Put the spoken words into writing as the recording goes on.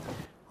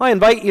I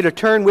invite you to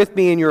turn with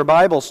me in your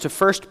Bibles to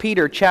 1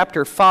 Peter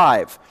chapter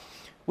 5.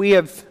 We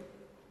have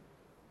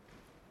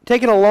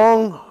taken a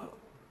long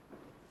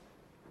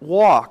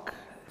walk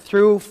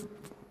through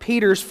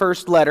Peter's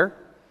first letter.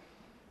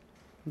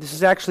 This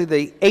is actually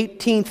the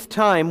 18th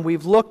time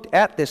we've looked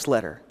at this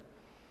letter.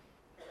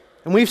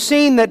 And we've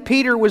seen that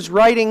Peter was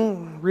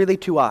writing really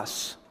to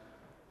us,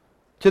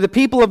 to the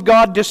people of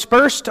God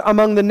dispersed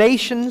among the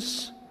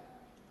nations,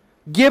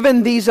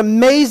 given these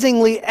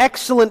amazingly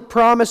excellent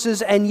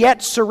promises, and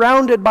yet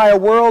surrounded by a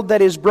world that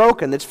is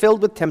broken, that's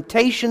filled with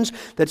temptations,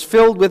 that's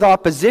filled with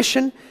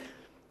opposition.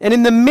 And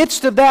in the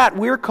midst of that,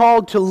 we're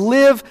called to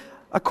live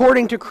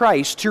according to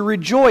Christ, to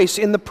rejoice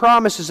in the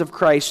promises of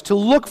Christ, to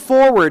look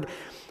forward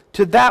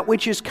to that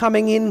which is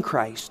coming in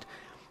Christ.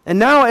 And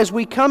now, as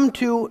we come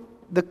to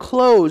the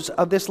close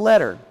of this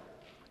letter,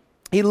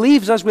 he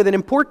leaves us with an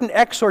important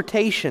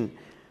exhortation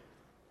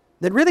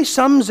that really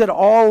sums it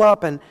all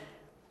up and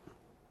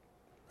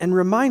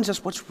reminds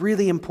us what's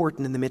really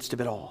important in the midst of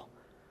it all.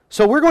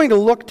 So we're going to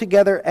look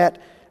together at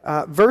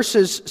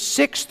verses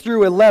 6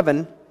 through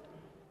 11,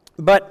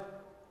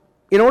 but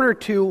in order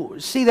to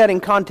see that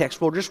in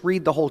context, we'll just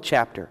read the whole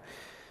chapter.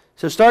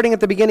 So starting at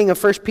the beginning of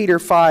 1 Peter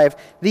 5,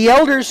 "The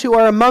elders who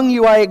are among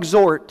you I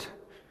exhort,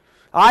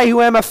 I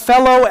who am a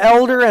fellow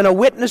elder and a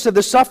witness of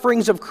the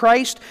sufferings of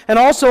Christ, and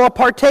also a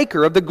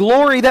partaker of the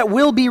glory that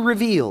will be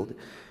revealed.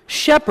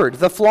 Shepherd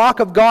the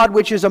flock of God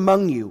which is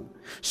among you,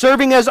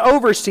 serving as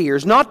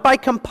overseers, not by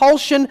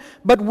compulsion,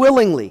 but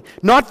willingly,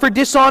 not for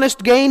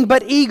dishonest gain,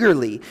 but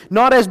eagerly,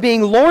 not as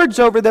being lords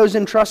over those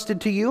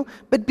entrusted to you,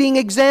 but being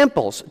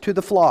examples to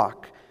the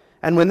flock.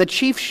 And when the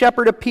chief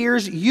shepherd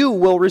appears, you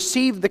will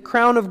receive the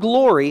crown of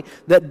glory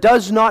that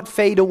does not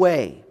fade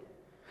away.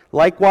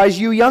 Likewise,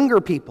 you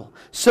younger people,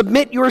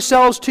 submit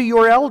yourselves to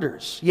your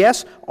elders.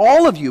 Yes,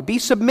 all of you, be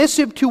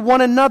submissive to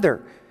one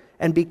another,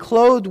 and be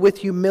clothed with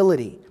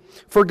humility.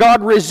 For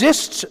God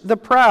resists the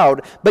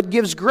proud, but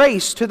gives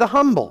grace to the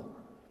humble.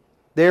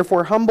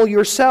 Therefore humble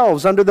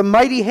yourselves under the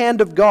mighty hand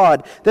of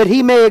God, that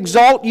He may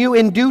exalt you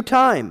in due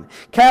time,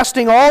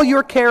 casting all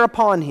your care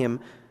upon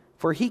Him,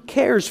 for He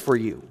cares for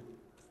you.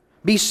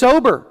 Be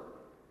sober,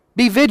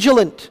 be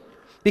vigilant,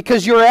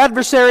 because your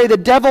adversary the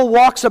devil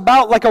walks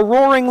about like a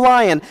roaring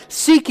lion,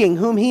 seeking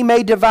whom he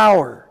may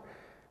devour.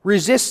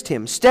 Resist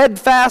him,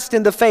 steadfast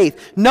in the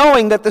faith,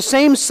 knowing that the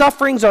same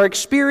sufferings are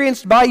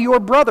experienced by your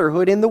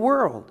brotherhood in the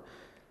world.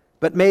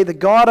 But may the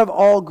God of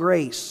all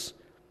grace,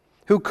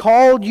 who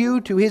called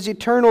you to His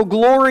eternal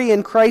glory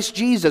in Christ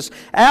Jesus,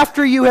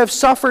 after you have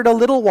suffered a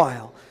little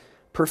while,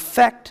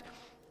 perfect,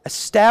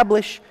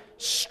 establish,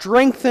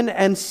 strengthen,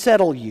 and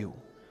settle you.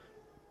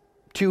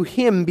 To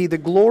Him be the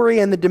glory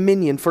and the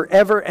dominion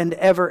forever and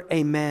ever.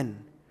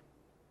 Amen.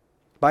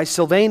 By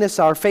Silvanus,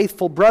 our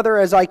faithful brother,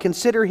 as I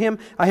consider him,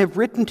 I have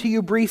written to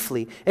you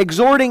briefly,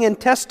 exhorting and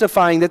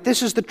testifying that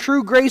this is the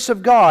true grace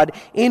of God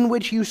in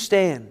which you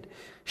stand.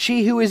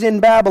 She who is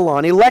in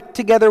Babylon, elect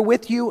together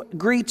with you,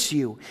 greets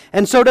you,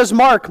 and so does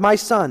Mark, my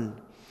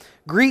son.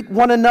 Greet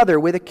one another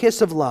with a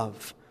kiss of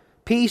love.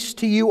 Peace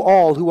to you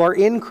all who are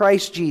in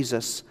Christ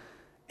Jesus.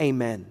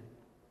 Amen.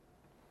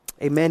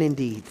 Amen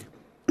indeed.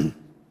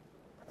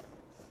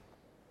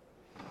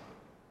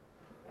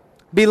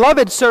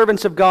 Beloved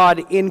servants of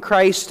God in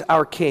Christ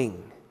our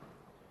King,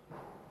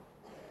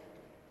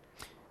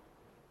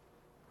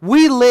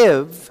 we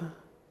live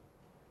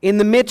in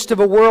the midst of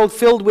a world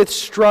filled with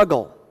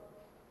struggle,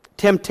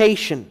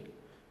 temptation,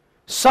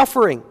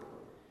 suffering,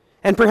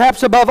 and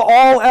perhaps above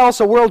all else,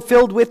 a world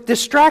filled with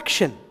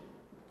distraction.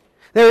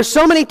 There are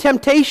so many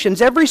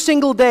temptations every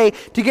single day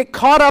to get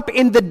caught up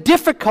in the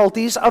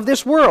difficulties of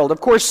this world.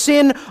 Of course,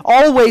 sin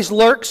always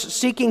lurks,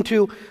 seeking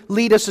to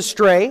lead us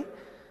astray.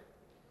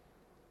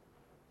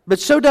 But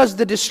so does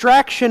the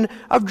distraction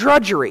of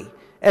drudgery,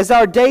 as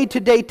our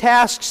day-to-day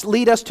tasks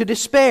lead us to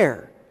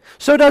despair.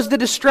 So does the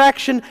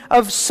distraction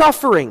of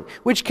suffering,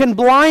 which can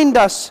blind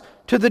us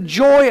to the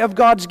joy of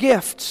God's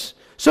gifts.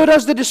 So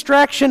does the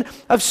distraction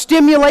of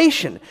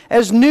stimulation,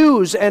 as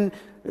news and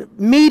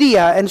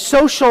media and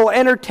social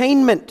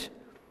entertainment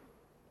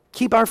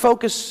keep our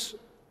focus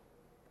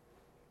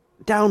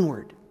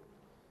downward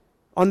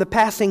on the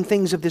passing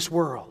things of this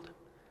world.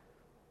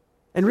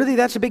 And really,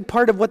 that's a big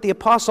part of what the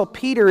Apostle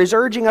Peter is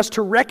urging us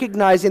to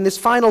recognize in this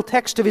final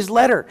text of his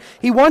letter.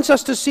 He wants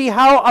us to see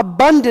how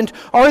abundant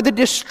are the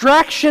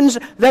distractions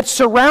that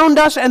surround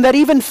us and that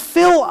even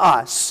fill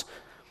us,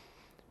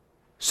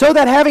 so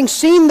that having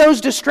seen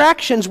those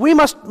distractions, we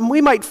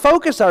might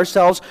focus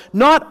ourselves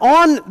not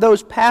on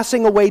those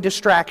passing away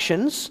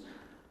distractions,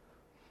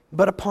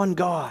 but upon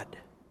God,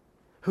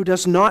 who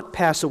does not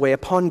pass away,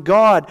 upon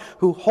God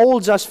who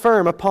holds us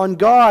firm, upon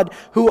God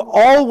who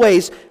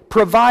always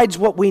provides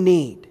what we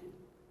need.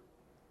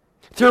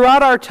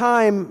 Throughout our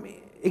time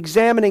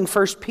examining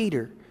 1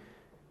 Peter,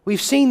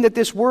 we've seen that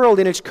this world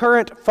in its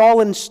current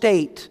fallen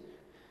state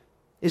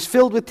is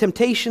filled with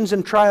temptations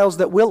and trials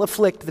that will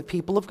afflict the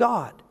people of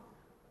God.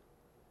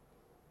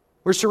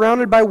 We're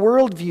surrounded by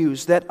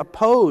worldviews that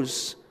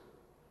oppose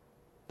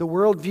the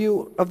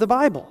worldview of the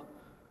Bible.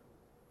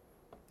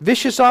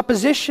 Vicious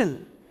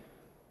opposition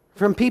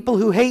from people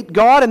who hate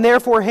God and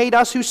therefore hate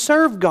us who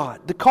serve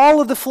God. The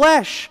call of the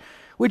flesh,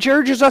 which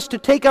urges us to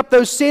take up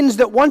those sins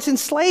that once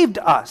enslaved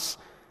us.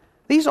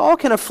 These all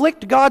can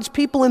afflict God's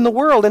people in the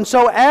world. And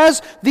so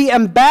as the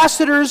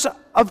ambassadors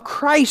of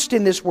Christ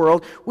in this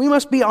world, we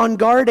must be on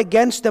guard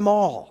against them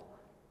all.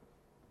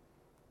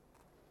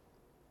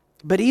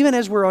 But even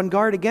as we're on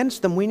guard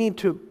against them, we need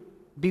to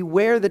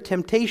beware the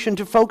temptation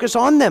to focus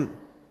on them,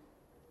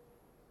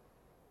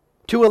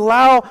 to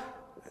allow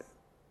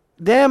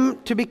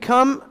them to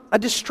become a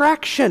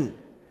distraction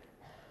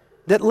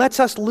that lets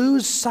us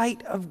lose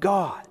sight of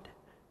God.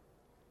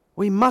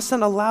 We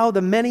mustn't allow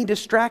the many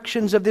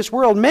distractions of this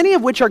world, many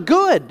of which are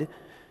good.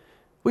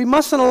 We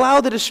mustn't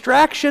allow the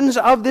distractions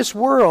of this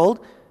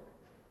world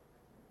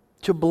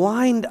to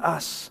blind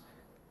us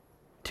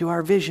to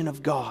our vision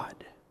of God.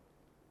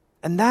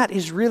 And that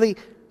is really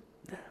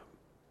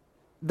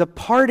the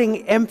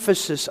parting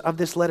emphasis of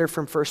this letter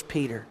from 1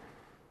 Peter.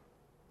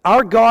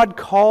 Our God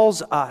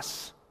calls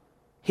us,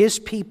 His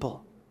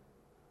people,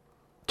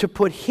 to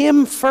put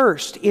Him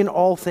first in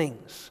all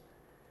things.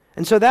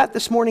 And so that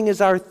this morning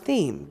is our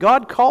theme.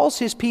 God calls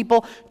His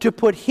people to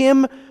put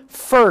Him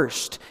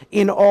first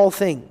in all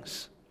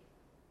things.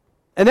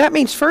 And that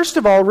means, first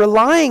of all,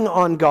 relying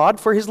on God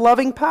for His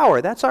loving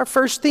power. That's our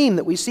first theme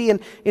that we see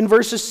in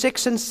verses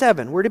 6 and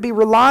 7. We're to be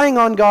relying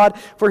on God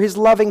for His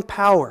loving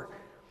power.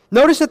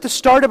 Notice at the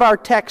start of our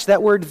text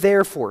that word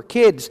therefore.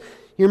 Kids,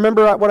 you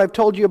remember what I've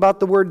told you about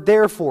the word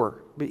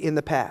therefore in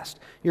the past.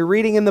 You're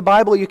reading in the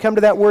Bible, you come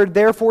to that word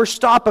therefore,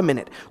 stop a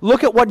minute.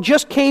 Look at what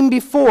just came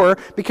before,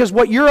 because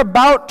what you're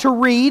about to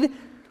read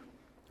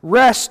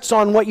rests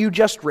on what you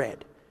just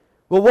read.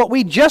 Well, what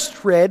we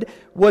just read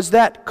was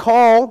that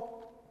call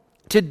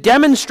to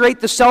demonstrate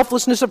the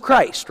selflessness of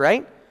Christ,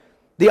 right?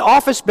 The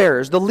office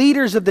bearers, the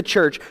leaders of the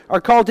church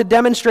are called to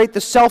demonstrate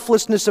the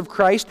selflessness of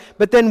Christ,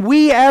 but then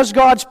we as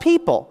God's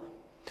people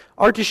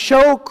are to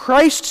show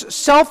Christ's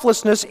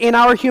selflessness in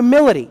our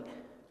humility.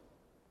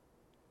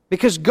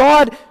 Because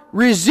God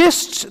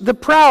resists the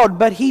proud,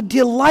 but He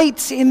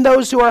delights in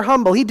those who are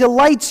humble. He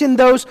delights in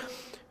those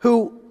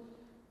who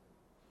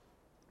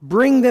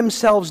bring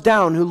themselves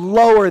down, who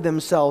lower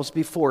themselves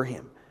before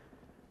Him.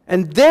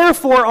 And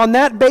therefore, on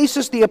that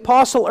basis, the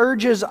apostle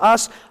urges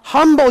us,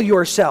 humble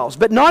yourselves,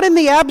 but not in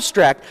the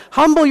abstract.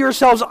 Humble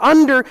yourselves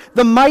under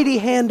the mighty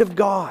hand of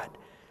God.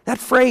 That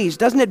phrase,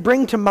 doesn't it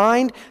bring to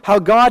mind how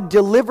God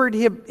delivered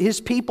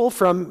His people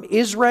from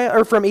Israel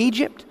or from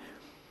Egypt?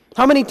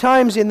 How many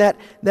times in that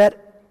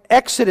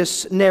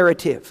Exodus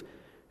narrative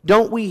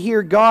don't we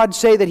hear God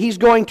say that He's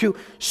going to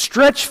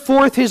stretch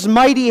forth His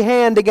mighty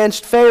hand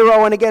against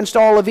Pharaoh and against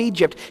all of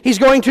Egypt? He's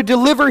going to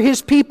deliver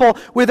His people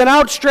with an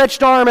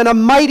outstretched arm and a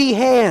mighty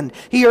hand.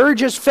 He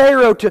urges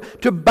Pharaoh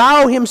to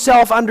bow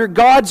himself under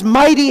God's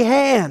mighty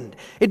hand.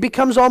 It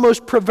becomes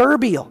almost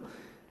proverbial.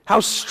 How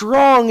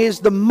strong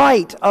is the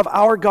might of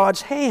our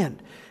God's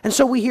hand. And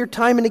so we hear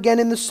time and again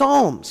in the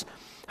Psalms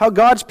how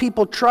God's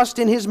people trust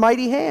in His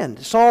mighty hand.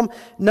 Psalm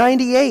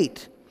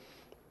 98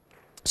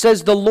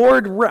 says, "The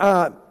Lord,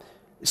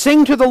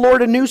 sing to the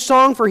Lord a new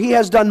song, for He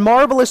has done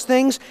marvelous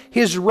things.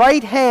 His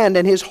right hand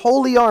and His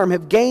holy arm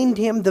have gained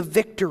Him the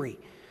victory."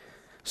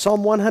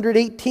 Psalm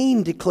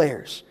 118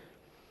 declares,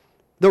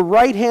 "The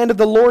right hand of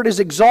the Lord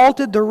is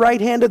exalted, the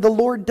right hand of the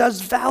Lord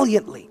does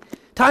valiantly."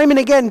 Time and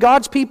again,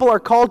 God's people are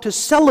called to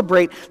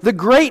celebrate the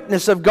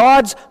greatness of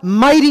God's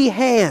mighty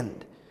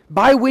hand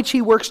by which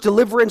He works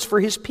deliverance for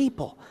His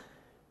people.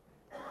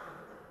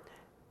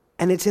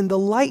 And it's in the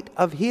light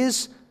of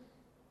His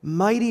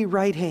mighty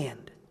right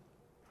hand,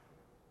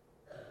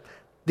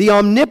 the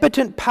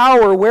omnipotent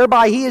power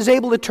whereby He is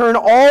able to turn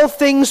all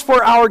things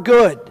for our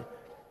good.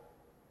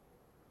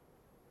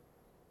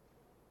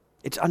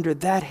 It's under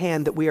that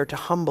hand that we are to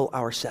humble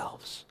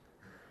ourselves.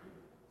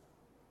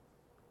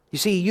 You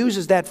see, He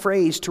uses that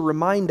phrase to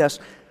remind us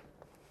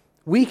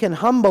we can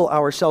humble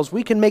ourselves.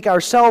 We can make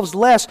ourselves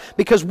less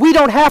because we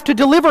don't have to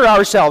deliver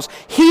ourselves.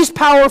 He's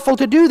powerful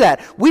to do that.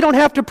 We don't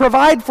have to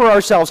provide for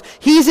ourselves.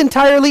 He's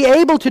entirely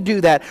able to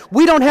do that.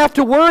 We don't have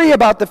to worry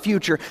about the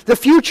future. The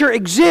future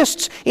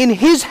exists in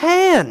His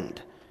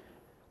hand.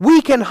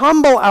 We can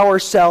humble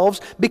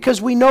ourselves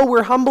because we know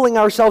we're humbling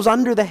ourselves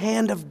under the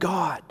hand of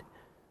God.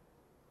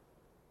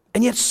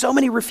 And yet so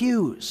many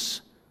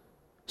refuse.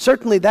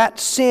 Certainly that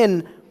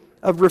sin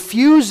of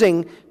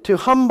refusing to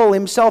humble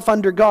himself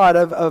under God,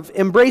 of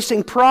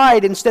embracing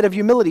pride instead of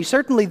humility.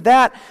 Certainly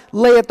that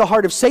lay at the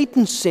heart of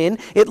Satan's sin.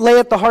 It lay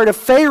at the heart of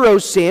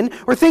Pharaoh's sin.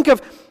 Or think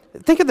of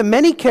the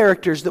many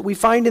characters that we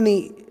find in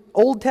the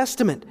Old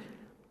Testament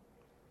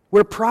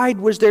where pride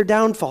was their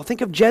downfall.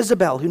 Think of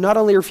Jezebel, who not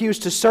only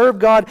refused to serve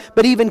God,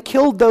 but even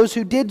killed those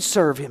who did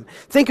serve Him.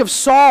 Think of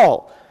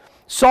Saul,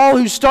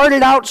 who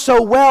started out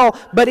so well,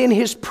 but in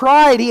his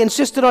pride he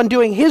insisted on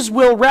doing his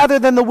will rather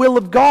than the will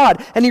of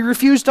God, and he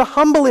refused to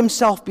humble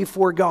himself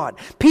before God.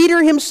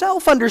 Peter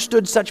himself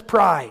understood such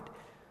pride.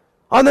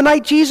 On the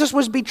night Jesus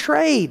was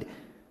betrayed,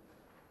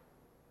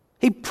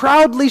 he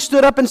proudly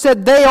stood up and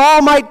said, "They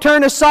all might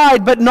turn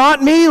aside, but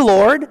not me,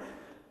 Lord."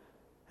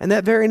 And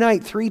that very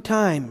night, 3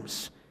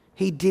 times,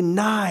 he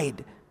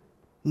denied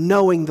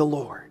knowing the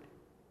Lord.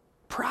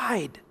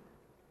 Pride.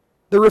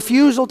 The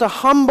refusal to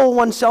humble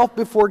oneself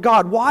before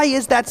God. Why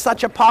is that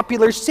such a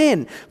popular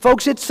sin?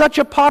 Folks, it's such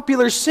a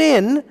popular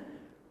sin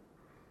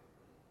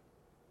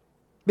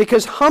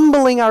because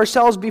humbling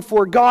ourselves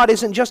before God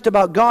isn't just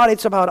about God,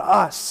 it's about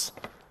us.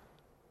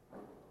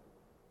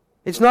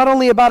 It's not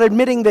only about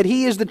admitting that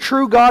He is the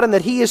true God and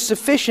that He is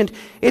sufficient,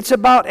 it's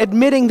about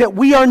admitting that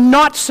we are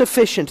not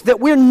sufficient, that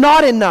we're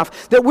not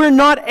enough, that we're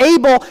not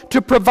able to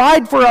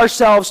provide for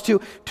ourselves, to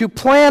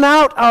plan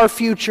out our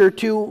future,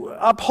 to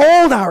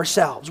uphold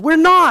ourselves. We're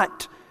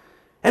not.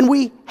 And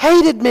we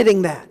hate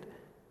admitting that.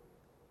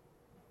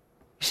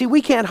 You see,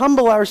 we can't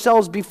humble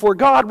ourselves before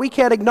God, we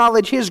can't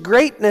acknowledge His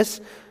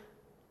greatness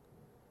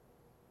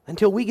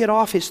until we get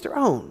off His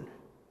throne.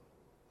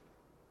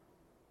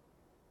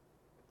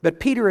 But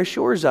Peter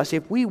assures us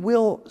if we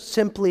will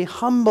simply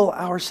humble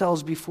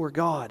ourselves before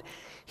God,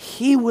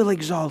 He will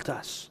exalt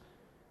us.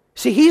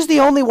 See, He's the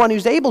only one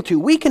who's able to.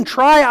 We can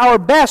try our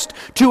best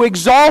to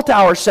exalt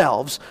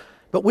ourselves,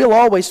 but we'll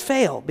always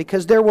fail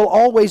because there will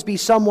always be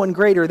someone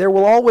greater. There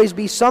will always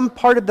be some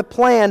part of the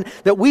plan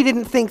that we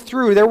didn't think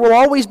through. There will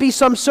always be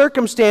some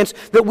circumstance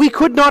that we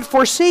could not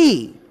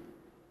foresee.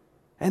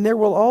 And there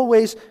will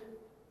always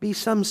be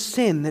some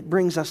sin that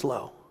brings us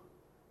low.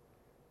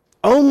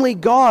 Only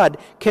God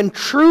can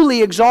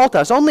truly exalt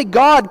us. Only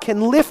God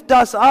can lift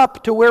us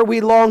up to where we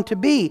long to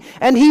be.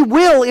 And He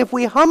will, if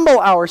we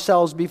humble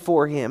ourselves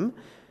before Him,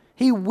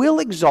 He will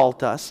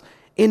exalt us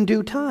in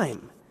due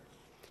time.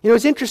 You know,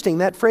 it's interesting,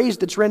 that phrase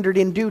that's rendered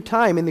in due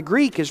time in the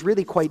Greek is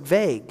really quite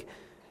vague.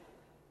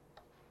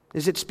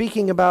 Is it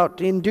speaking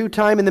about in due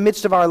time in the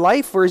midst of our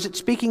life, or is it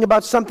speaking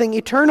about something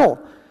eternal?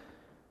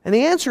 And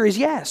the answer is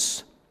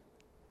yes.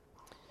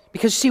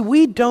 Because, see,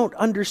 we don't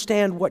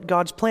understand what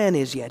God's plan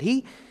is yet.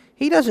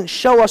 He doesn't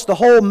show us the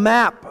whole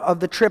map of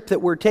the trip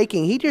that we're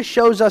taking. He just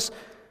shows us,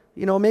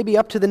 maybe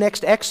up to the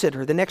next exit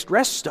or the next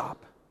rest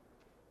stop.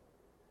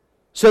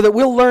 So that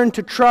we'll learn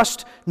to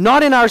trust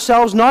not in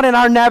ourselves, not in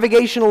our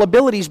navigational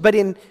abilities, but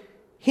in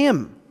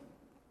Him.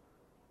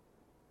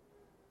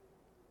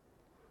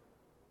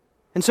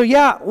 And so,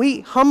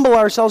 we humble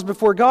ourselves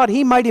before God.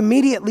 He might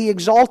immediately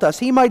exalt us.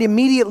 He might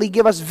immediately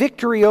give us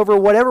victory over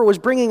whatever was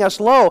bringing us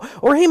low.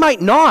 Or He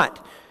might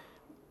not.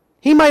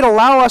 He might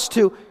allow us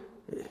to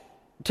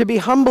be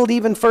humbled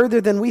even further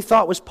than we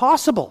thought was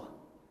possible.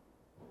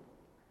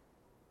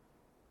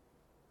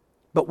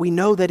 But we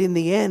know that in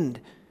the end,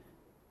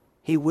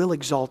 He will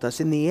exalt us.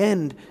 In the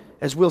end,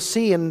 as we'll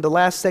see in the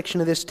last section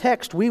of this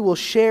text, we will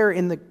share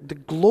in the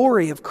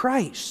glory of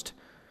Christ.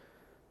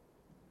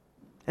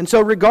 And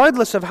so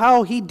regardless of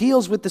how He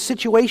deals with the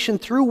situation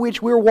through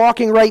which we're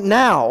walking right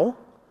now,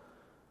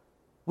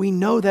 we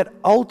know that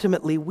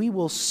ultimately we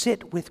will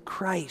sit with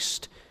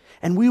Christ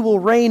and we will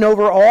reign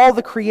over all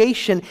the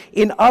creation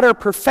in utter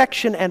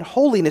perfection and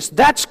holiness.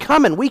 That's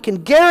coming. We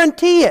can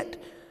guarantee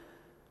it.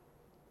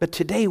 But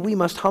today we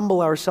must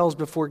humble ourselves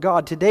before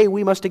God. Today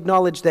we must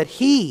acknowledge that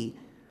He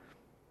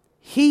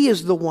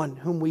is the one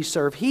whom we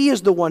serve. He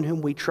is the one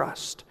whom we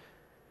trust.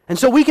 And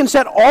so we can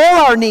set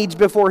all our needs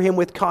before Him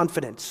with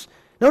confidence.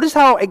 Notice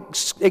how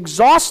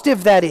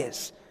exhaustive that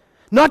is.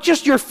 Not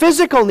just your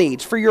physical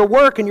needs for your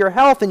work and your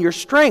health and your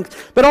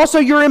strength, but also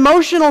your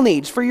emotional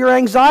needs for your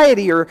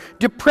anxiety or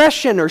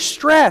depression or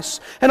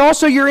stress, and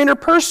also your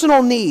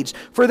interpersonal needs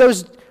for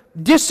those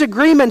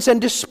disagreements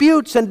and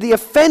disputes and the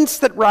offense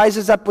that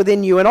rises up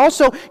within you, and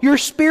also your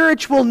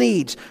spiritual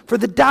needs for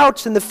the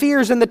doubts and the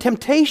fears and the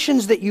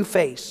temptations that you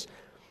face.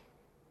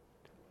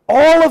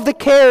 All of the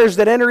cares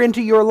that enter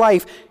into your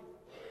life,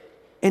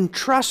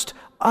 entrust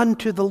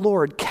unto the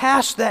Lord.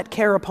 Cast that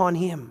care upon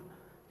Him.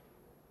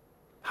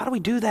 How do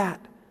we do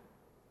that?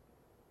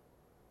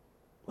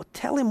 Well,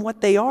 tell Him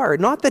what they are.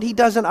 Not that He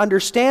doesn't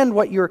understand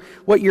what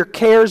your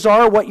cares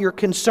are, what your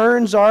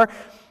concerns are,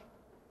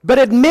 but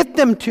admit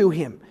them to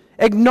Him.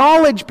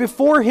 Acknowledge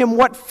before Him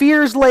what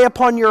fears lay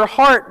upon your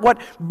heart,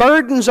 what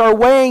burdens are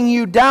weighing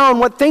you down,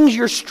 what things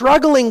you're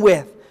struggling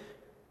with.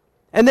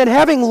 And then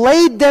having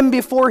laid them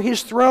before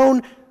His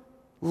throne,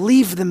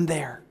 leave them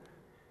there.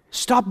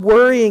 Stop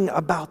worrying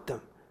about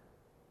them.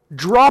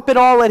 Drop it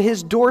all at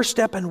His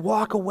doorstep and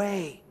walk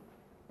away.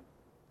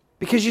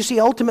 Because you see,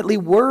 ultimately,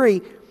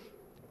 worry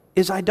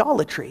is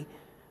idolatry.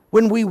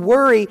 When we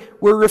worry,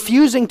 we're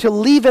refusing to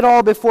leave it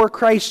all before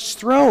Christ's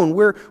throne.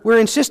 We're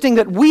insisting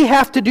that we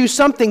have to do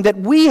something, that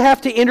we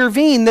have to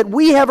intervene, that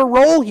we have a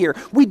role here.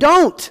 We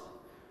don't.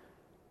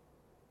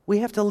 We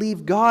have to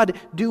leave God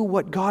do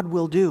what God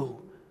will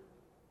do.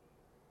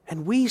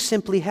 And we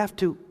simply have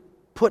to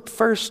put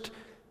first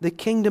the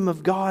kingdom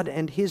of God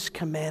and His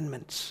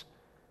commandments.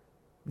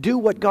 Do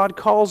what God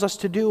calls us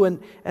to do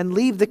and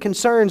leave the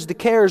concerns, the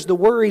cares, the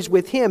worries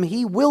with Him.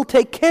 He will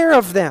take care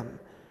of them.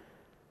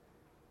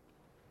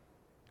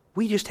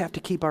 We just have to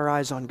keep our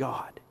eyes on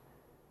God.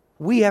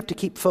 We have to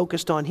keep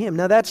focused on Him.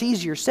 Now that's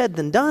easier said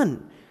than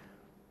done.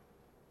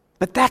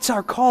 But that's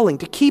our calling,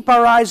 to keep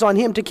our eyes on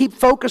Him, to keep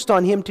focused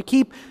on Him, to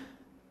keep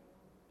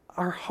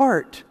our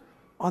heart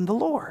on the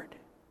Lord.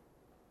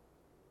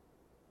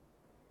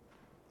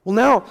 Well,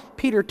 now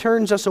Peter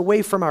turns us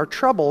away from our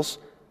troubles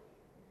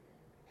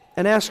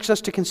and asks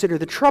us to consider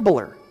the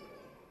troubler.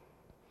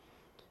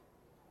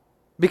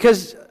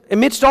 Because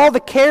amidst all the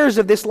cares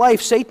of this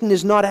life, Satan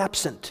is not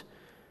absent.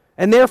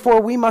 And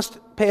therefore we must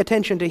pay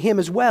attention to him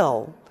as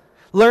well,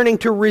 learning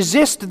to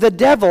resist the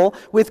devil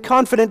with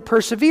confident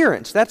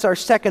perseverance. That's our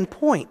second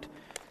point,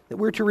 that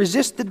we're to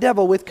resist the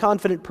devil with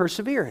confident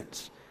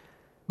perseverance.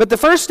 But the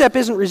first step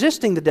isn't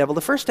resisting the devil.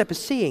 The first step is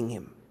seeing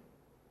him.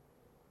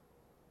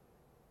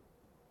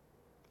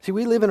 See,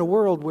 we live in a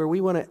world where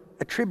we want to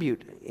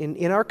attribute,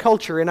 in our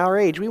culture, in our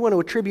age, we want to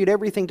attribute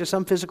everything to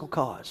some physical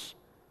cause.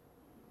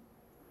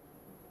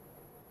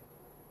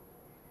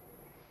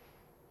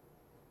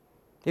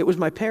 It was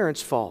my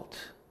parents' fault.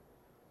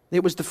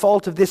 It was the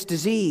fault of this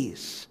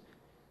disease.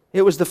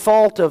 It was the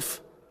fault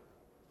of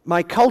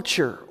my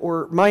culture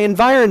or my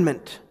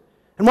environment.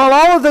 And while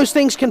all of those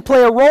things can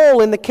play a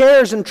role in the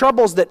cares and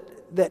troubles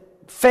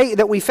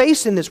that we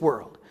face in this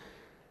world,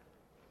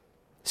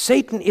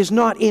 Satan is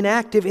not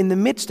inactive in the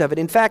midst of it.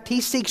 In fact,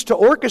 he seeks to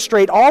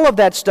orchestrate all of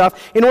that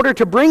stuff in order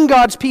to bring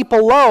God's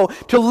people low,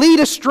 to lead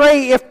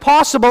astray, if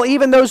possible,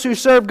 even those who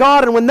serve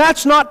God. And when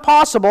that's not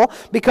possible,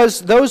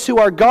 because those who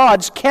are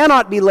God's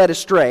cannot be led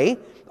astray,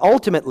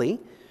 ultimately,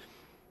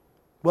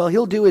 well,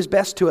 he'll do his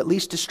best to at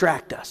least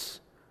distract us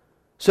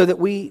so that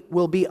we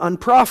will be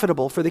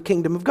unprofitable for the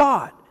kingdom of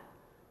God.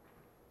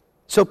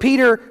 So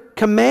Peter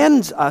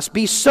commands us,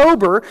 be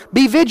sober,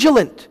 be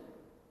vigilant.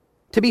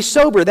 To be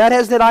sober, that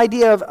has that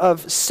idea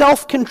of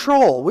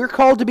self-control. We're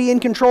called to be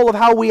in control of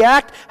how we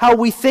act, how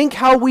we think,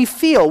 how we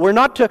feel. We're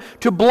not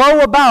to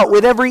blow about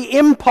with every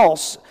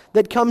impulse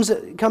that comes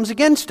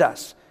against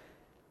us.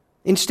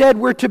 Instead,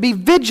 we're to be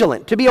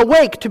vigilant, to be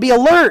awake, to be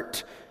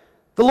alert.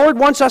 The Lord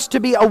wants us to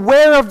be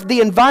aware of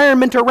the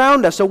environment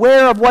around us,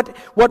 aware of what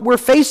we're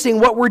facing,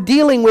 what we're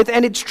dealing with,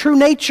 and its true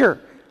nature.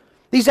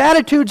 These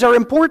attitudes are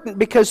important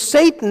because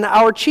Satan,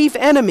 our chief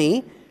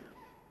enemy,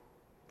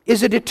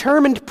 is a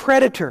determined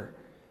predator.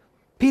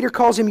 Peter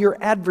calls him your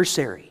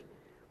adversary.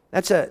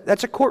 That's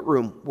a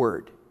courtroom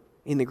word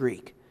in the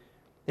Greek.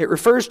 It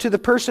refers to the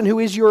person who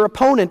is your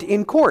opponent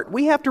in court.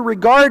 We have to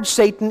regard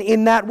Satan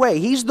in that way.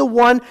 He's the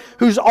one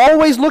who's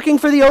always looking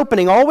for the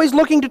opening, always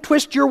looking to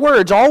twist your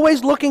words,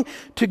 always looking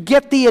to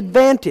get the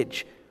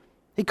advantage.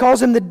 He calls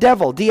him the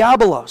devil,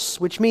 diabolos,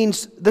 which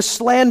means the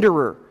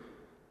slanderer.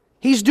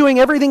 He's doing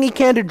everything he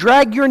can to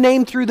drag your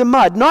name through the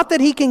mud. Not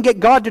that he can get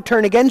God to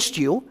turn against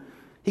you.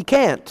 He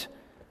can't.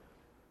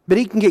 But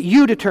he can get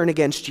you to turn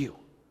against you.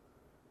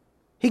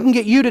 He can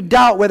get you to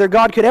doubt whether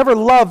God could ever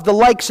love the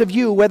likes of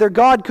you, whether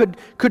God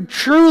could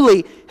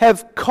truly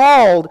have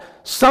called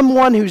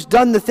someone who's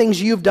done the things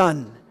you've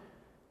done.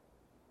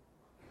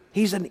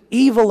 He's an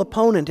evil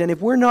opponent, and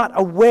if we're not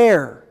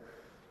aware,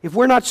 if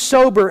we're not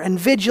sober and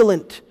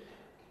vigilant,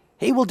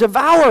 he will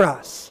devour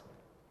us.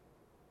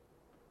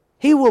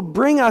 He will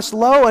bring us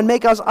low and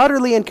make us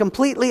utterly and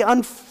completely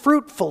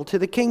unfruitful to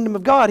the kingdom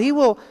of God. He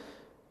will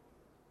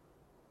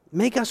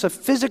make us a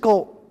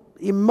physical,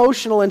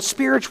 emotional, and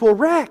spiritual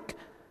wreck.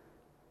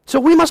 So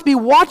we must be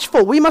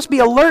watchful. We must be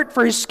alert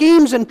for his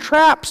schemes and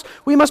traps.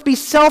 We must be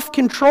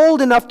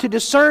self-controlled enough to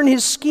discern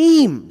his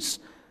schemes.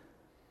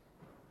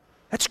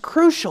 That's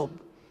crucial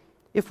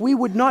if we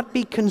would not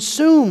be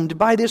consumed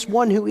by this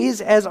one who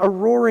is as a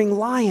roaring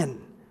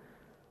lion.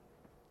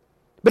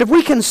 But if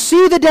we can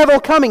see the devil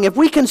coming, if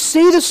we can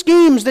see the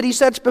schemes that he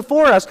sets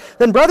before us,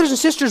 then brothers and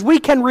sisters, we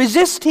can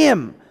resist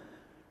him.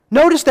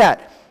 Notice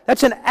that.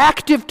 That's an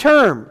active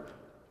term.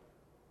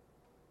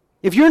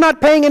 If you're not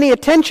paying any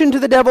attention to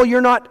the devil,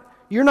 you're not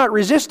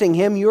resisting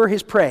him, you're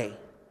his prey.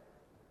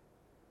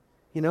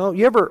 You know,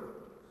 you ever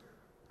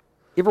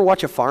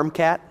watch a farm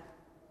cat?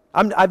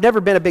 I've never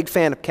been a big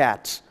fan of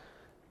cats,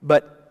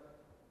 but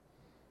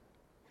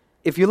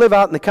if you live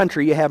out in the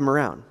country, you have them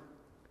around.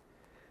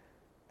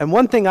 And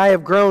one thing I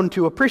have grown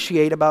to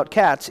appreciate about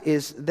cats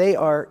is they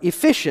are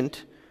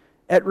efficient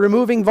at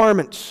removing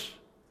varmints.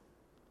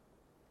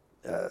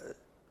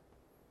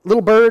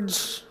 Little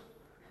birds,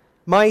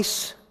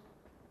 mice,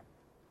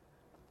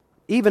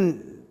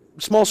 even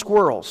small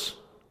squirrels.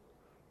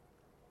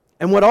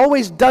 And what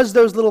always does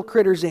those little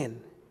critters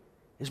in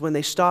is when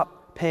they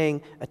stop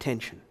paying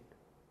attention.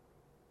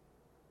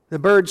 The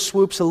bird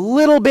swoops a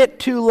little bit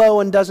too low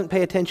and doesn't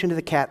pay attention to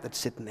the cat that's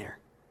sitting there.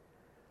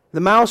 The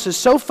mouse is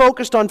so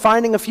focused on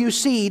finding a few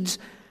seeds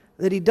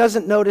that he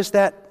doesn't notice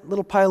that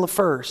little pile of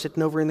fur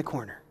sitting over in the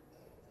corner.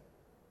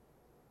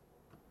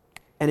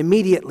 And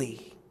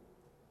immediately,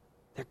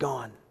 they're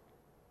gone.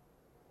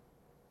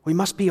 We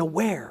must be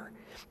aware.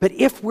 But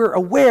if we're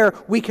aware,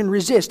 we can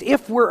resist.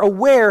 If we're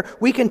aware,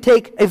 we can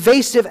take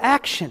evasive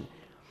action.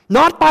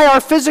 Not by our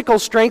physical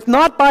strength,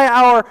 not by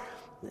our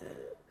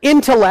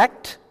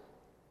intellect.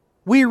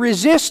 We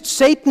resist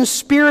Satan's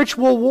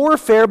spiritual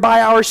warfare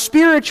by our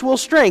spiritual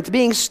strength,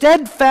 being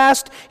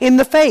steadfast in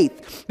the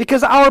faith.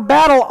 Because our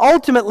battle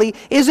ultimately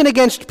isn't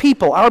against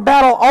people. Our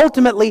battle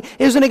ultimately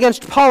isn't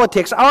against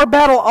politics. Our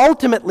battle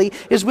ultimately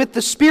is with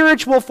the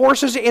spiritual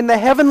forces in the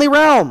heavenly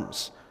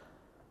realms.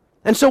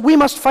 And so we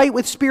must fight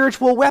with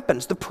spiritual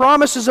weapons, the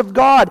promises of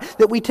God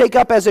that we take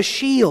up as a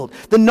shield,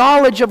 the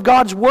knowledge of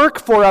God's work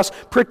for us,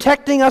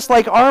 protecting us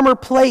like armor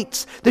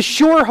plates, the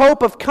sure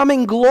hope of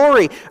coming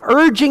glory,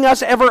 urging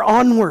us ever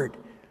onward.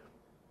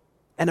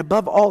 And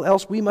above all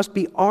else, we must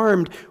be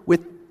armed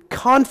with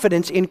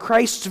confidence in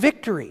Christ's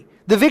victory.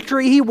 The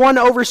victory He won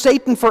over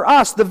Satan for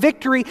us, the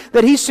victory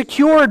that He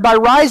secured by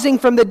rising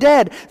from the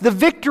dead, the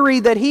victory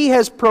that He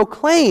has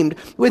proclaimed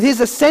with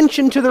His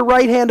ascension to the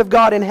right hand of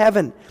God in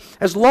heaven.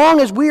 As long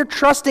as we are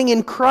trusting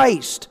in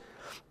Christ,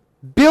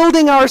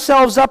 building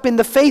ourselves up in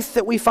the faith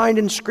that we find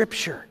in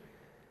Scripture,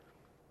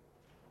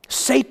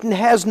 Satan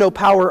has no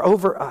power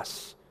over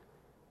us.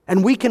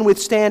 And we can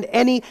withstand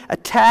any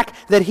attack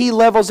that he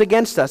levels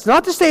against us.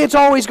 Not to say it's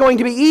always going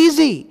to be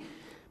easy,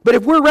 but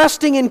if we're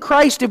resting in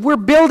Christ, if we're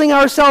building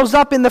ourselves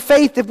up in the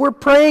faith, if we're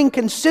praying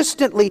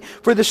consistently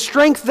for the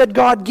strength that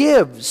God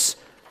gives,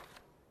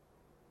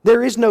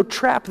 there is no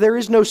trap, there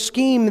is no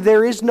scheme,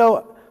 there is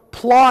no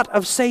plot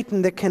of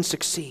Satan that can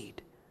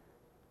succeed.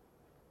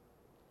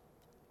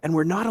 And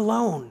we're not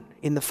alone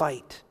in the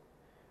fight.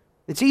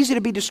 It's easy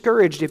to be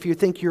discouraged if you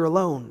think you're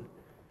alone.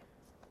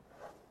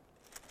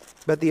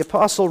 But the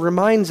apostle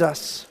reminds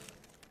us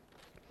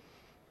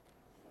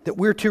that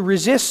we're to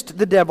resist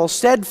the devil,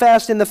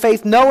 steadfast in the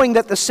faith, knowing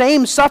that the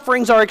same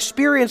sufferings are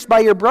experienced by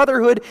your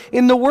brotherhood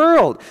in the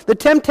world. The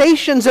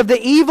temptations of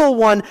the evil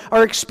one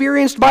are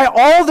experienced by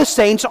all the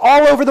saints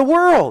all over the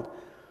world.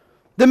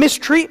 The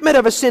mistreatment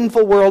of a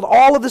sinful world,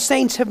 all of the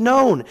saints have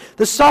known.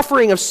 The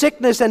suffering of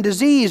sickness and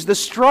disease, the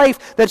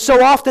strife that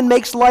so often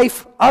makes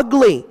life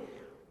ugly.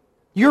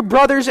 Your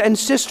brothers and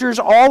sisters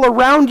all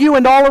around you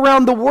and all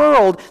around the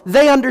world,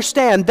 they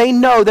understand, they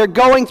know, they're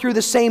going through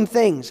the same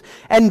things.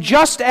 And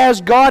just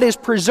as God is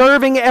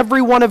preserving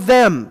every one of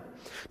them,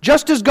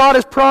 just as God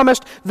has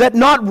promised that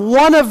not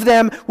one of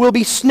them will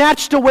be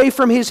snatched away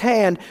from His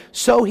hand,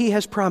 so He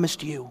has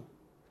promised you.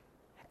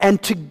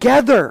 And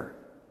together,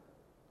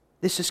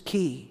 this is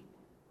key,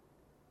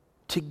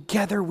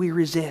 together we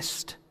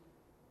resist.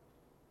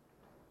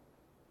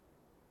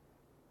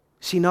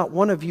 See, not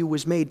one of you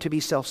was made to be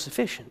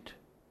self-sufficient.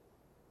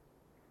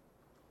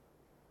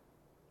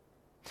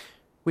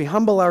 We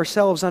humble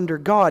ourselves under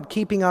God,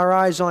 keeping our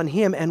eyes on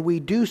Him, and we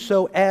do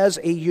so as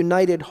a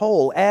united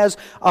whole, as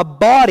a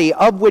body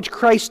of which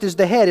Christ is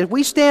the head. If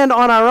we stand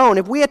on our own,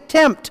 if we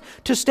attempt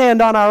to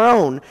stand on our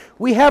own,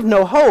 we have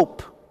no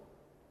hope.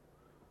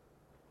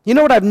 You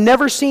know what I've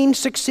never seen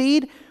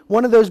succeed?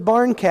 One of those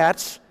barn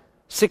cats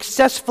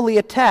successfully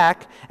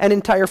attack an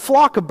entire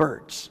flock of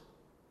birds.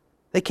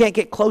 They can't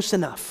get close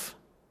enough.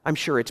 I'm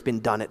sure it's been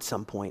done at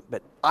some point,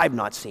 but I've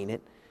not seen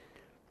it.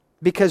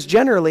 Because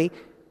generally,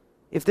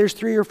 if there's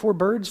 3 or 4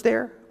 birds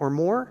there or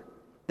more,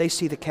 they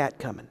see the cat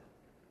coming.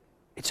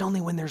 It's only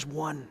when there's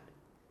one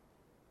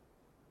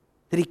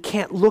that he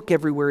can't look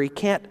everywhere, he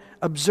can't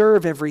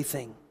observe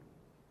everything.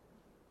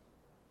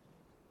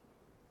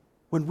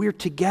 When we're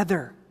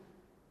together,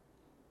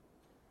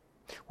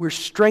 we're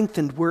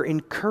strengthened, we're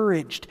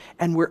encouraged,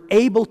 and we're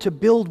able to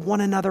build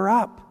one another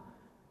up.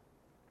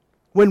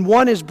 When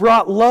one is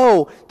brought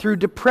low through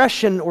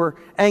depression or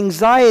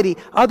anxiety,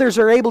 others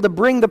are able to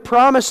bring the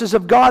promises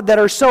of God that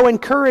are so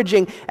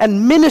encouraging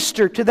and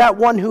minister to that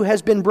one who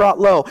has been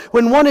brought low.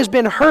 When one has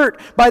been hurt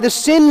by the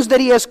sins that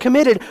he has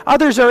committed,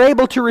 others are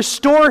able to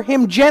restore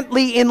him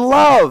gently in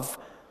love,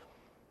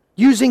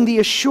 using the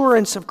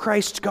assurance of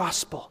Christ's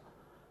gospel.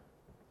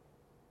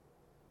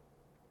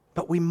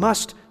 But we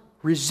must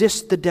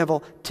resist the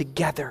devil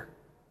together.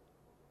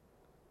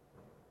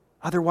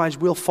 Otherwise,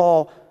 we'll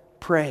fall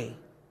prey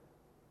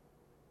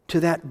to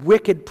that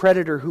wicked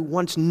predator who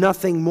wants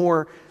nothing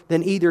more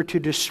than either to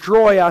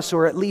destroy us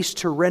or at least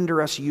to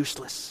render us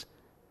useless.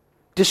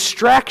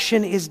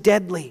 Distraction is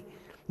deadly.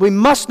 We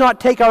must not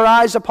take our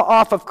eyes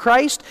off of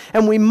Christ,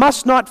 and we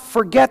must not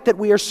forget that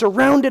we are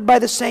surrounded by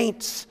the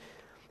saints.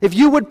 If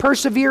you would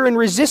persevere in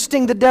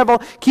resisting the devil,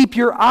 keep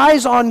your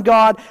eyes on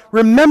God,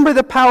 remember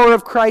the power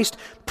of Christ,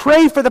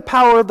 pray for the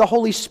power of the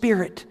Holy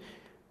Spirit,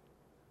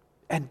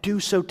 and do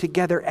so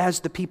together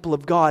as the people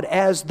of God,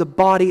 as the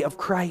body of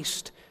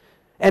Christ.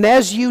 And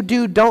as you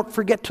do, don't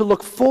forget to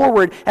look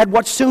forward at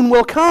what soon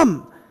will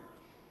come.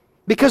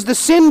 Because the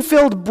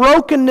sin-filled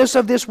brokenness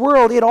of this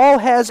world, it all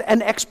has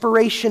an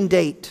expiration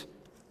date.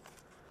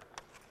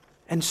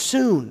 And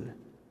soon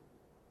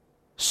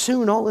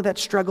all of that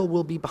struggle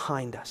will be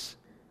behind us.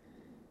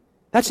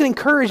 That's an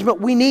encouragement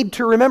we need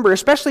to remember,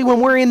 especially when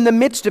we're in the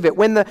midst of it,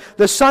 when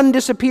the sun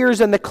disappears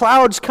and the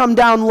clouds come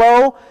down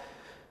low,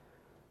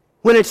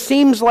 when it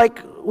seems like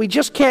we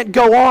just can't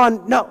go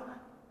on. No,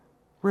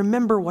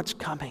 remember what's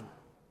coming.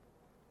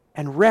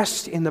 And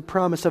rest in the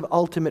promise of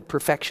ultimate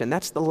perfection.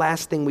 That's the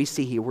last thing we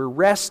see here. We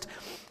rest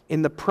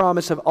in the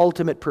promise of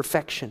ultimate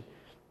perfection.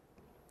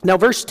 Now,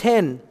 verse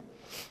 10,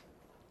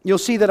 you'll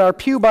see that our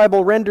Pew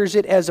Bible renders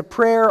it as a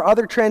prayer.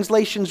 Other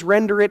translations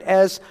render it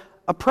as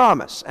a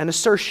promise, an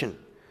assertion.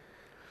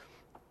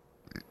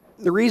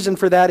 The reason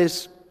for that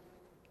is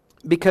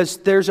because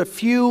there's a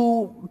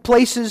few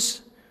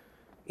places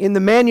in the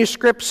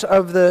manuscripts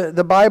of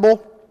the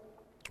Bible,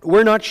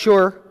 we're not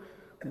sure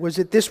Was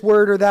it this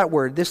word or that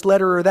word, this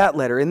letter or that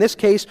letter? In this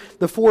case,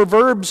 the 4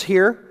 verbs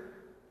here,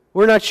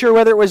 we're not sure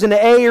whether it was an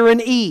A or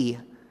an E,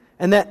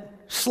 and that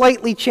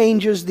slightly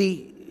changes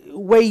the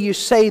way you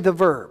say the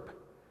verb.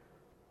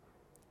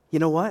 You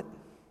know what?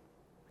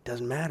 It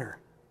doesn't matter.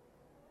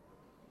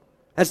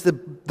 That's the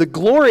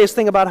glorious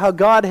thing about how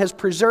God has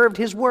preserved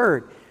His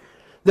Word.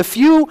 The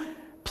few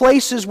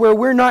places where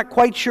we're not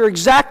quite sure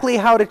exactly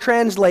how to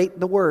translate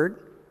the Word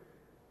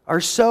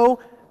are so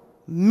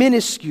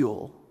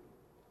minuscule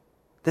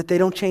that they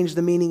don't change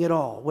the meaning at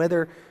all.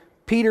 Whether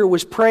Peter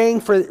was praying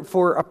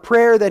for a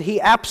prayer that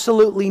he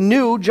absolutely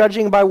knew,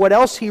 judging by what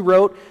else he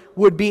wrote,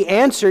 would be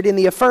answered in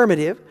the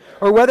affirmative,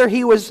 or whether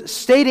he was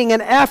stating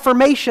an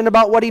affirmation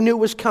about what he knew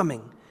was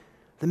coming,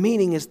 the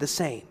meaning is the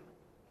same.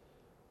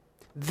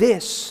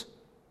 This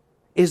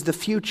is the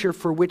future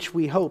for which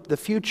we hope, the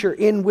future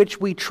in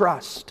which we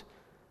trust.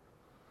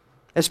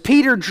 As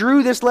Peter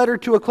drew this letter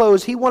to a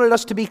close, he wanted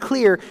us to be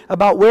clear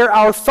about where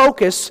our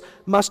focus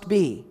must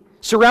be.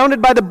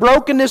 Surrounded by the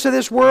brokenness of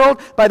this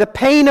world, by the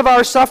pain of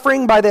our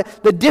suffering, by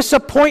the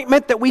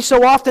disappointment that we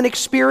so often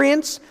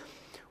experience,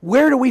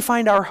 where do we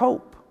find our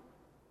hope,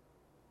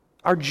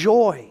 our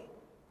joy,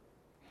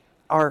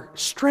 our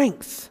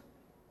strength?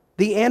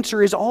 The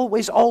answer is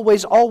always,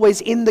 always,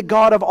 always in the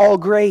God of all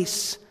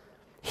grace.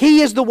 He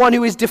is the one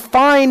who is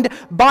defined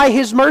by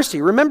His mercy.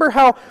 Remember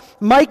how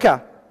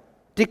Micah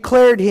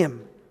declared Him.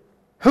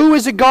 Who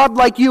is a God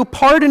like you,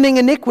 pardoning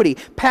iniquity,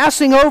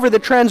 passing over the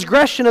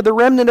transgression of the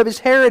remnant of His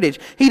heritage?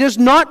 He does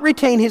not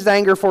retain His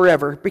anger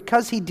forever,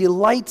 because He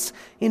delights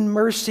in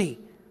mercy.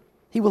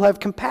 He will have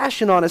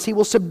compassion on us. He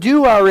will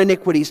subdue our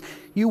iniquities.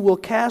 You will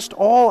cast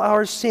all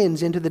our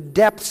sins into the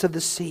depths of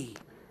the sea.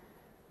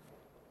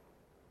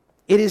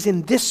 It is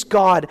in this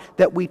God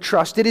that we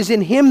trust. It is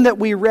in Him that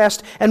we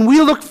rest. And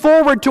we look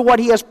forward to what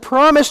He has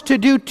promised to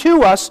do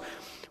to us,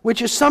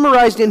 which is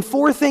summarized in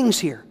 4 things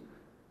here.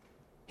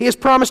 He has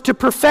promised to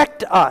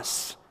perfect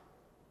us.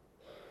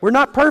 We're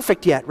not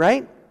perfect yet,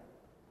 right?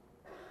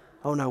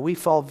 Oh no, we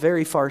fall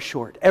very far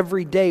short.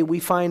 Every day we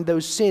find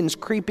those sins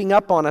creeping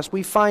up on us.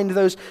 We find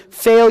those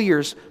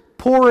failures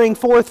pouring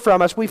forth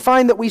from us. We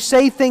find that we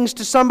say things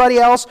to somebody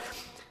else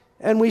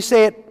and we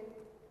say it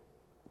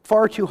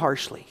far too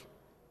harshly.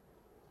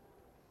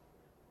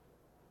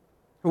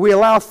 We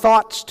allow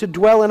thoughts to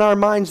dwell in our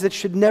minds that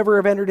should never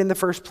have entered in the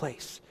first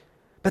place.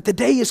 But the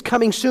day is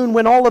coming soon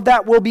when all of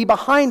that will be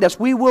behind us.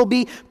 We will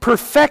be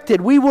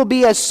perfected. We will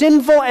be as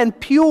sinful and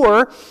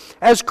pure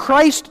as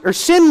Christ, or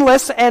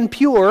sinless and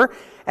pure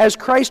as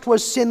Christ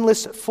was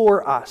sinless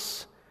for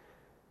us.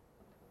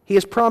 He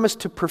has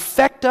promised to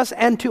perfect us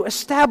and to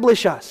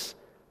establish us.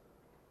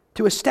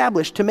 To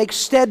establish, to make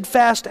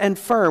steadfast and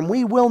firm.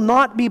 We will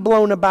not be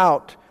blown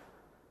about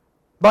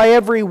by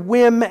every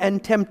whim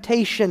and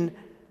temptation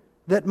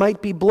that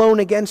might be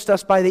blown against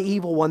us by the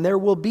evil one. There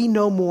will be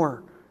no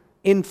more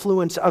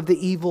influence of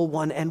the evil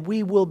one, and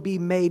we will be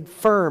made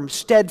firm,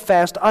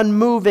 steadfast,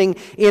 unmoving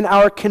in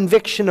our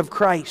conviction of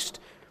Christ.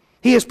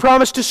 He has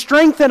promised to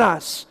strengthen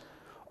us.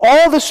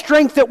 All the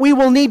strength that we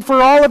will need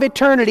for all of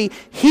eternity,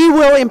 He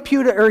will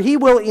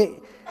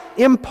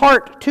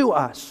impart to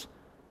us,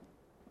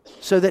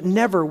 so that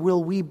never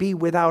will we be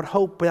without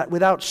hope,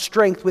 without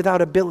strength,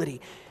 without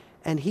ability,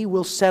 and He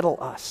will settle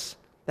us.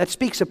 That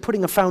speaks of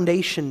putting a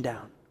foundation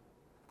down.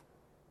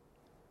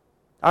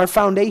 Our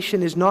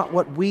foundation is not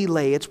what we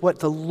lay, it's what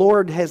the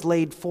Lord has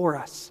laid for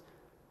us.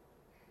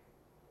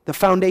 The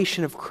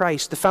foundation of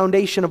Christ, the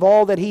foundation of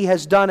all that He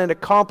has done and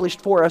accomplished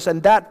for us,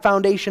 and that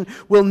foundation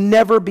will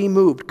never be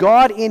moved.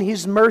 God in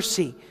His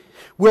mercy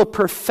will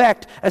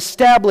perfect,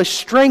 establish,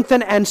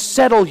 strengthen, and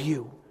settle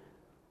you.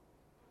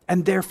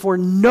 And therefore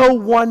no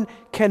one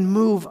can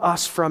move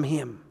us from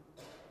Him.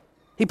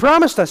 He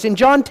promised us in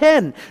John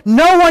 10,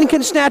 no one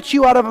can snatch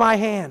you out of my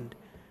hand.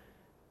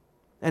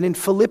 And in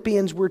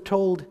Philippians we're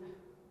told,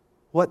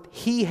 what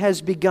He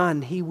has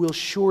begun, He will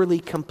surely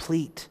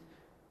complete.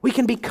 We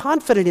can be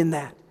confident in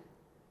that.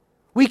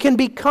 We can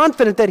be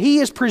confident that He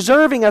is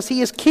preserving us,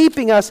 He is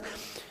keeping us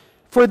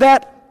for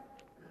that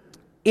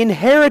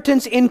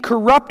inheritance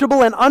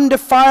incorruptible and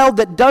undefiled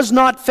that does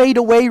not fade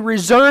away,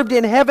 reserved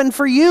in heaven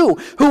for you,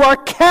 who are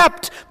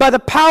kept by the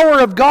power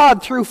of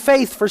God through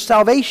faith for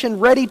salvation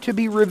ready to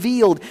be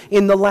revealed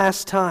in the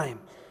last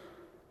time.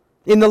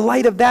 In the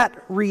light of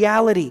that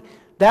reality,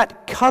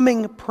 that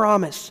coming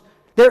promise,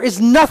 there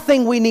is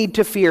nothing we need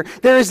to fear.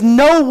 There is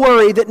no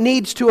worry that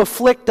needs to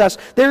afflict us.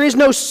 There is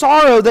no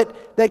sorrow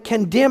that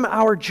can dim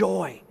our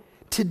joy.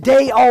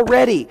 Today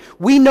already,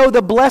 we know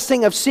the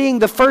blessing of seeing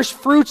the first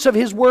fruits of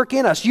His work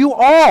in us. You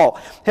all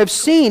have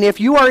seen, if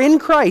you are in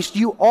Christ,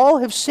 you all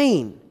have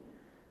seen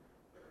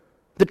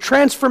the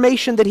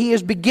transformation that He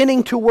is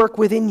beginning to work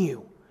within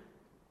you.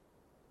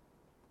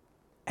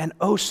 And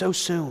oh, so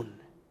soon,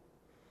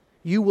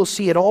 you will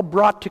see it all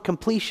brought to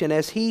completion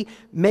as He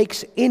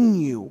makes in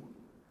you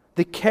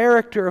the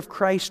character of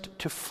Christ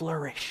to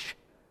flourish.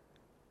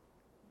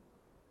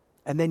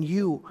 And then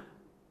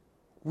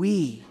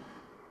we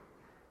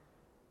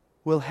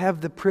we'll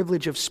have the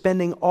privilege of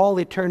spending all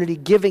eternity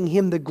giving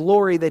Him the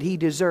glory that He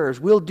deserves.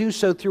 We'll do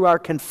so through our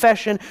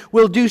confession.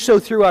 We'll do so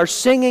through our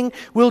singing.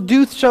 We'll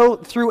do so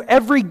through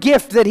every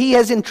gift that He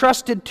has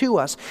entrusted to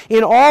us.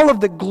 In all of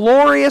the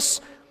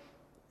glorious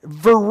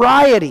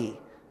variety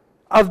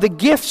of the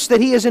gifts that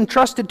He has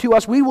entrusted to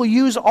us, we will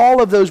use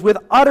all of those with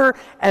utter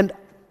and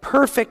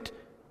perfect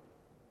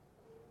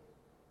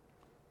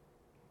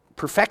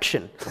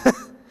perfection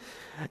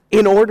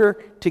in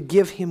order to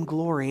give Him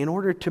glory, in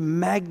order to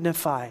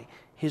magnify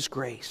His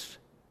grace.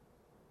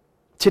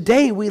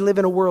 Today we live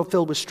in a world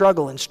filled with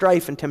struggle and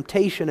strife and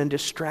temptation and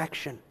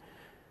distraction.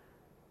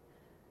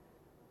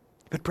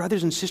 But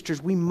brothers and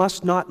sisters, we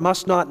must not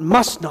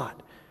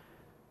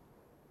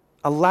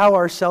allow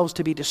ourselves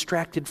to be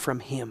distracted from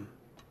Him.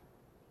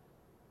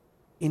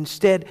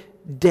 Instead,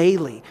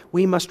 daily,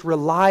 we must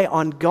rely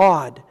on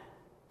God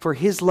for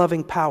His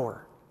loving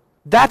power.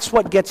 That's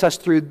what gets us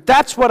through.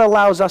 That's what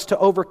allows us to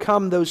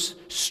overcome those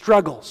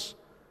struggles.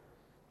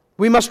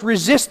 We must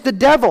resist the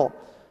devil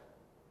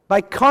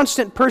by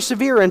constant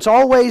perseverance,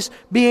 always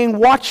being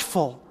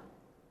watchful,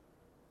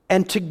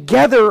 and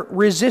together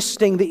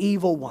resisting the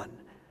evil one.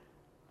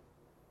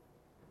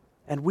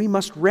 And we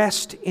must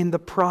rest in the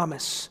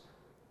promise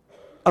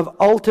of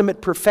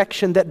ultimate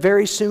perfection that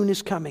very soon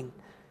is coming.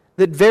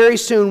 That very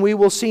soon we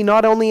will see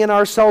not only in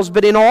ourselves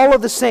but in all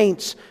of the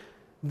saints,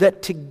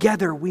 that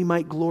together we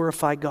might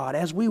glorify God.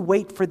 As we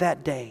wait for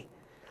that day,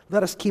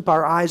 let us keep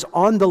our eyes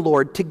on the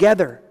Lord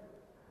together.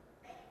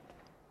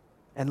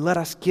 And let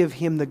us give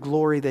Him the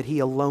glory that He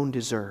alone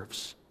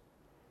deserves.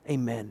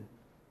 Amen.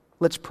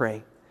 Let's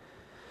pray.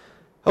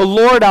 O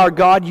Lord our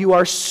God, You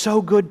are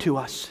so good to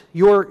us.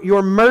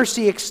 Your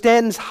mercy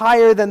extends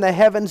higher than the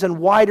heavens and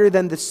wider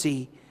than the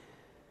sea.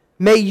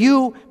 May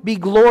You be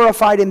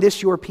glorified in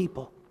this Your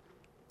people,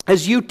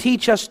 as You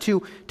teach us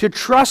to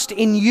trust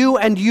in You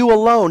and You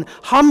alone,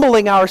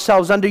 humbling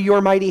ourselves under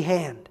Your mighty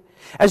hand.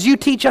 As You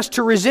teach us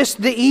to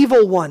resist the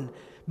evil one,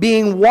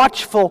 being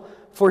watchful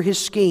for his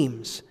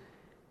schemes.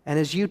 And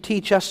as You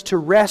teach us to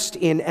rest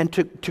in and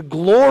to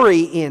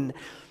glory in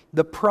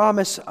the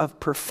promise of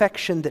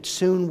perfection that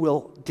soon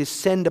will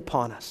descend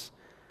upon us.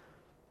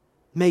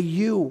 May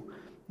You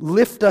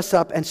lift us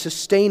up and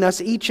sustain us,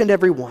 each and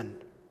every one.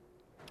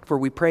 For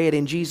we pray it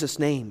in Jesus'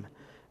 name.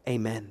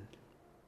 Amen.